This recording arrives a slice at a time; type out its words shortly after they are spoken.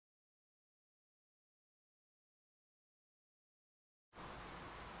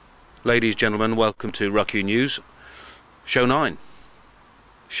Ladies, gentlemen, welcome to RuckU News, Show 9.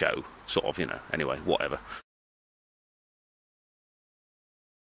 Show, sort of, you know, anyway, whatever.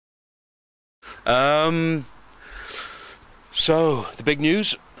 So, the big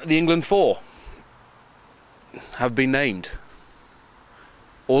news, the England 4 have been named.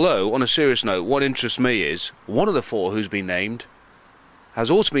 Although, on a serious note, what interests me is, one of the 4 who's been named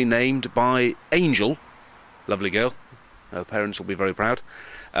has also been named by Angel, lovely girl. Her parents will be very proud,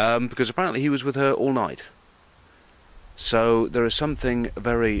 because apparently he was with her all night. So there is something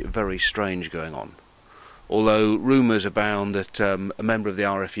very, very strange going on. Although rumours abound that a member of the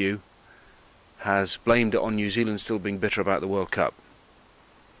RFU has blamed it on New Zealand still being bitter about the World Cup.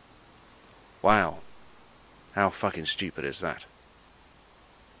 Wow. How fucking stupid is that?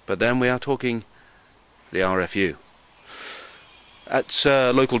 But then we are talking the RFU. That's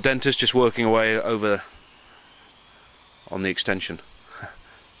a local dentist just working away over on the extension.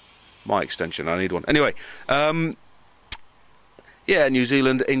 My extension, I need one. Anyway, yeah, New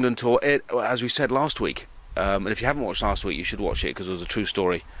Zealand, England tour, as we said last week, and if you haven't watched last week, you should watch it, because it was a true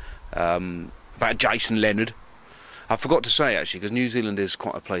story about Jason Leonard. I forgot to say, actually, because New Zealand is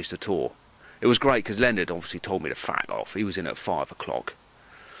quite a place to tour. It was great, because Leonard obviously told me to fuck off. He was in at 5 o'clock.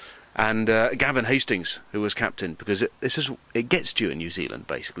 And Gavin Hastings, who was captain, because it gets to you in New Zealand,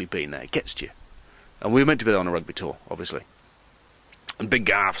 basically, being there. It gets to you. And we were meant to be there on a rugby tour, obviously. And Big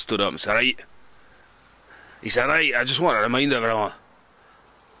Gav stood up and said, "Right." He said, "Right, I just want to remind everyone,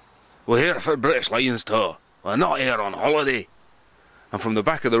 we're here for British Lions tour. We're not here on holiday." And from the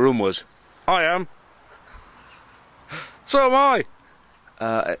back of the room was, "I am." "So am I."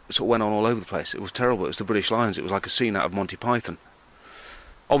 It sort of went on all over the place. It was terrible. It was the British Lions. It was like a scene out of Monty Python.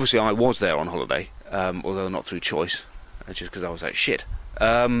 Obviously, I was there on holiday, although not through choice, just because I was that shit.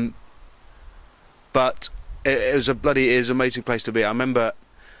 But it is an amazing place to be. I remember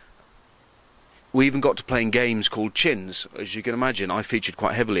we even got to playing games called Chins, as you can imagine. I featured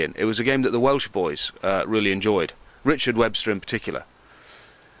quite heavily in. It was a game that the Welsh boys really enjoyed. Richard Webster in particular.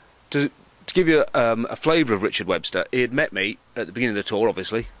 To give you a flavour of Richard Webster, he had met me at the beginning of the tour,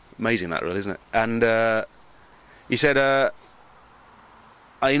 obviously. Amazing that, really, isn't it? And he said,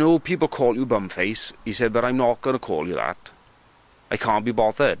 "I know people call you bumface," he said, "but I'm not going to call you that. I can't be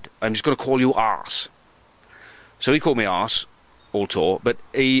bothered. I'm just going to call you arse." So he called me arse all tour, but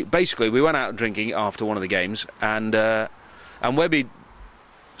basically we went out drinking after one of the games, and Webby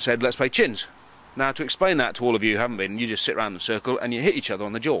said, "Let's play Chins." Now, to explain that to all of you who haven't been, you just sit around in a circle and you hit each other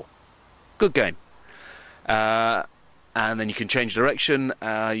on the jaw. Good game. And then you can change direction,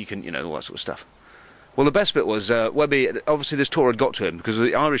 you can, you know, all that sort of stuff. Well, the best bit was, Webby, obviously this tour had got to him, because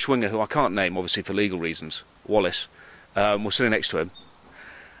the Irish winger, who I can't name, obviously for legal reasons, Wallace, was sitting next to him.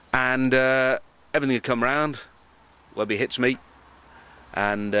 And everything had come round, Webby hits me,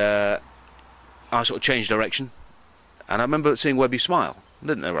 and I sort of changed direction. And I remember seeing Webby smile. I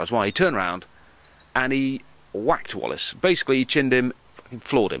didn't know why. He turned round, and he whacked Wallace. Basically, he chinned him, fucking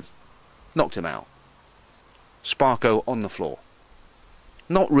floored him, knocked him out. Sparko on the floor.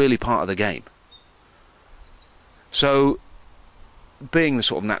 Not really part of the game. So, being the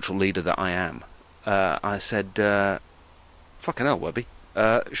sort of natural leader that I am, I said, "Fucking hell, Webby,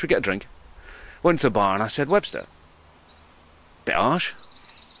 should we get a drink?" Went to the bar and I said, "Webster, bit harsh."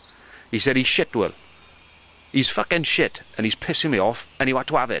 He said, "He's shit, Will. He's fucking shit, and he's pissing me off, and he had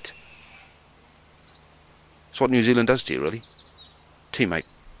to have it." That's what New Zealand does to you, really. Teammate.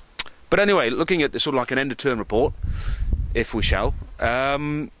 But anyway, looking at sort of like an end-of-term report, if we shall,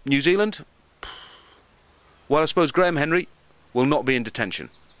 New Zealand, well, I suppose Graham Henry will not be in detention.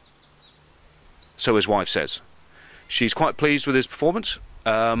 So his wife says. She's quite pleased with his performance,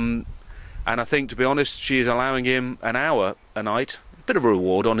 and I think, to be honest, she is allowing him an hour a night, a bit of a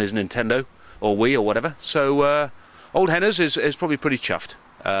reward on his Nintendo, or Wii, or whatever. So, old Henners is probably pretty chuffed.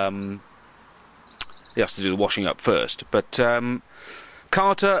 He has to do the washing up first. But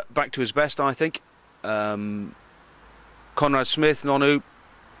Carter, back to his best, I think. Conrad Smith, Nonu,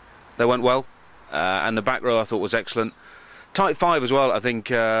 they went well. And the back row I thought was excellent. Tight 5 as well, I think,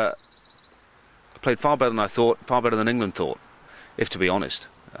 played far better than I thought, far better than England thought, if to be honest.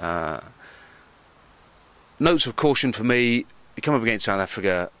 Notes of caution for me: you come up against South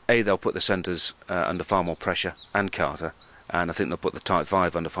Africa, they'll put the centres under far more pressure, and Carter, and I think they'll put the tight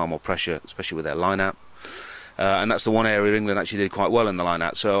 5 under far more pressure, especially with their line-out. And that's the one area England actually did quite well in the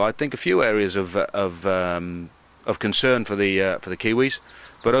line-out. So I think a few areas of concern for the Kiwis,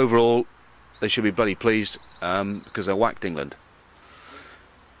 but overall they should be bloody pleased, because they whacked England,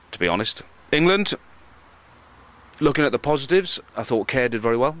 to be honest. England, looking at the positives, I thought Kerr did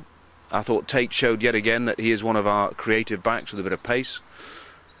very well. I thought Tate showed yet again that he is one of our creative backs with a bit of pace.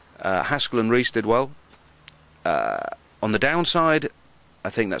 Haskell and Reese did well. On the downside, I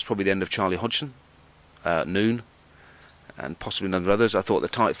think that's probably the end of Charlie Hodgson, Noon, and possibly none of the others. I thought the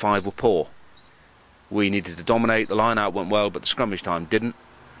tight five were poor. We needed to dominate. The line-out went well, but the scrummage time didn't.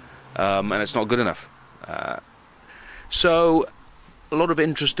 And it's not good enough. So, a lot of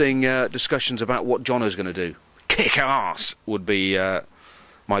interesting discussions about what Jono's going to do. Kick ass would be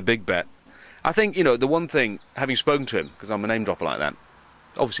my big bet. I think, you know, the one thing, having spoken to him, because I'm a name dropper like that,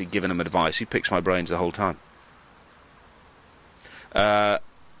 obviously giving him advice, he picks my brains the whole time.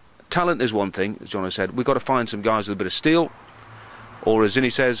 Talent is one thing, as Jono said. We've got to find some guys with a bit of steel, or as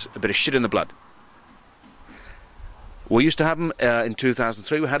Zinni says, a bit of shit in the blood. We used to have them in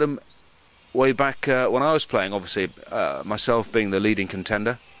 2003. We had them way back when I was playing, obviously, myself being the leading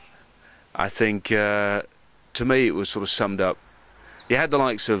contender. I think, to me, it was sort of summed up. You had the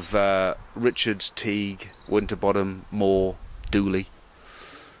likes of Richards, Teague, Winterbottom, Moore, Dooley,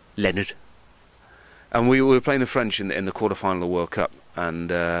 Leonard. And we were playing the French in the quarter-final of the World Cup,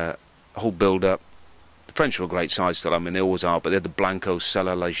 and a whole build-up. The French were a great side still, I mean, they always are, but they had the Blancos,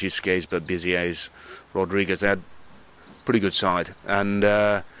 Sella, Les Gisquets, Berbiziers, Rodriguez. They had pretty good side, and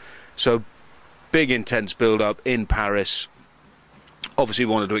so big intense build-up in Paris. Obviously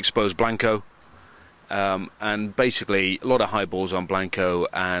we wanted to expose Blanco, and basically a lot of high balls on Blanco,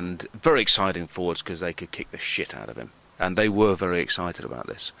 and very exciting forwards because they could kick the shit out of him, and they were very excited about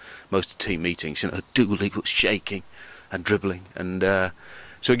this. Most of the team meetings, you know, Dooley was shaking and dribbling, and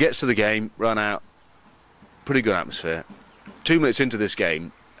so he gets to the game, run out, pretty good atmosphere. 2 minutes into this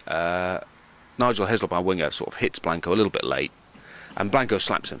game, Nigel Heslop, our winger, sort of hits Blanco a little bit late, and Blanco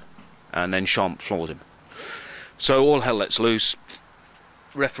slaps him, and then Champ floors him. So all hell lets loose.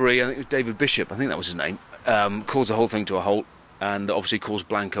 Referee, I think it was David Bishop, I think that was his name, calls the whole thing to a halt, and obviously calls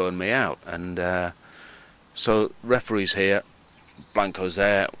Blanco and me out. And so referee's here, Blanco's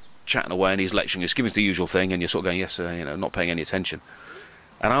there, chatting away, and he's lecturing us, giving us the usual thing, and you're sort of going, yes sir, you know, not paying any attention.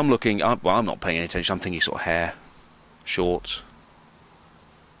 And I'm looking, well, I'm not paying any attention, I'm thinking sort of hair, shorts,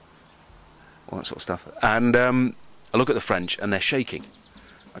 all that sort of stuff. And I look at the French, and they're shaking.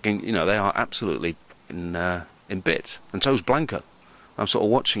 I can, you know, they are absolutely in bits, and so's Blanco. I'm sort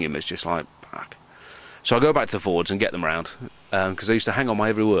of watching him. It's just like, fuck. So I go back to the forwards and get them round, because they used to hang on my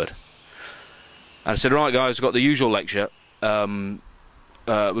every word. And I said, right guys, I've got the usual lecture. We've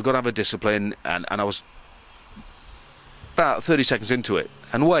got to have a discipline, and I was about 30 seconds into it,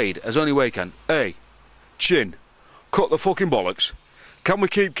 and Wade, as only Wade can, hey, Chin, cut the fucking bollocks. Can we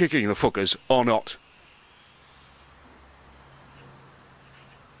keep kicking the fuckers or not?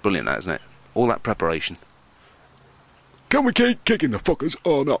 Brilliant, that, isn't it? All that preparation. Can we keep kicking the fuckers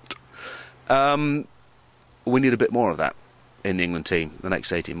or not? We need a bit more of that in the England team the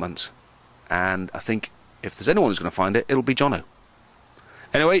next 18 months. And I think if there's anyone who's going to find it, it'll be Jono.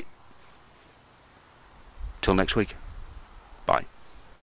 Anyway, till next week. Bye.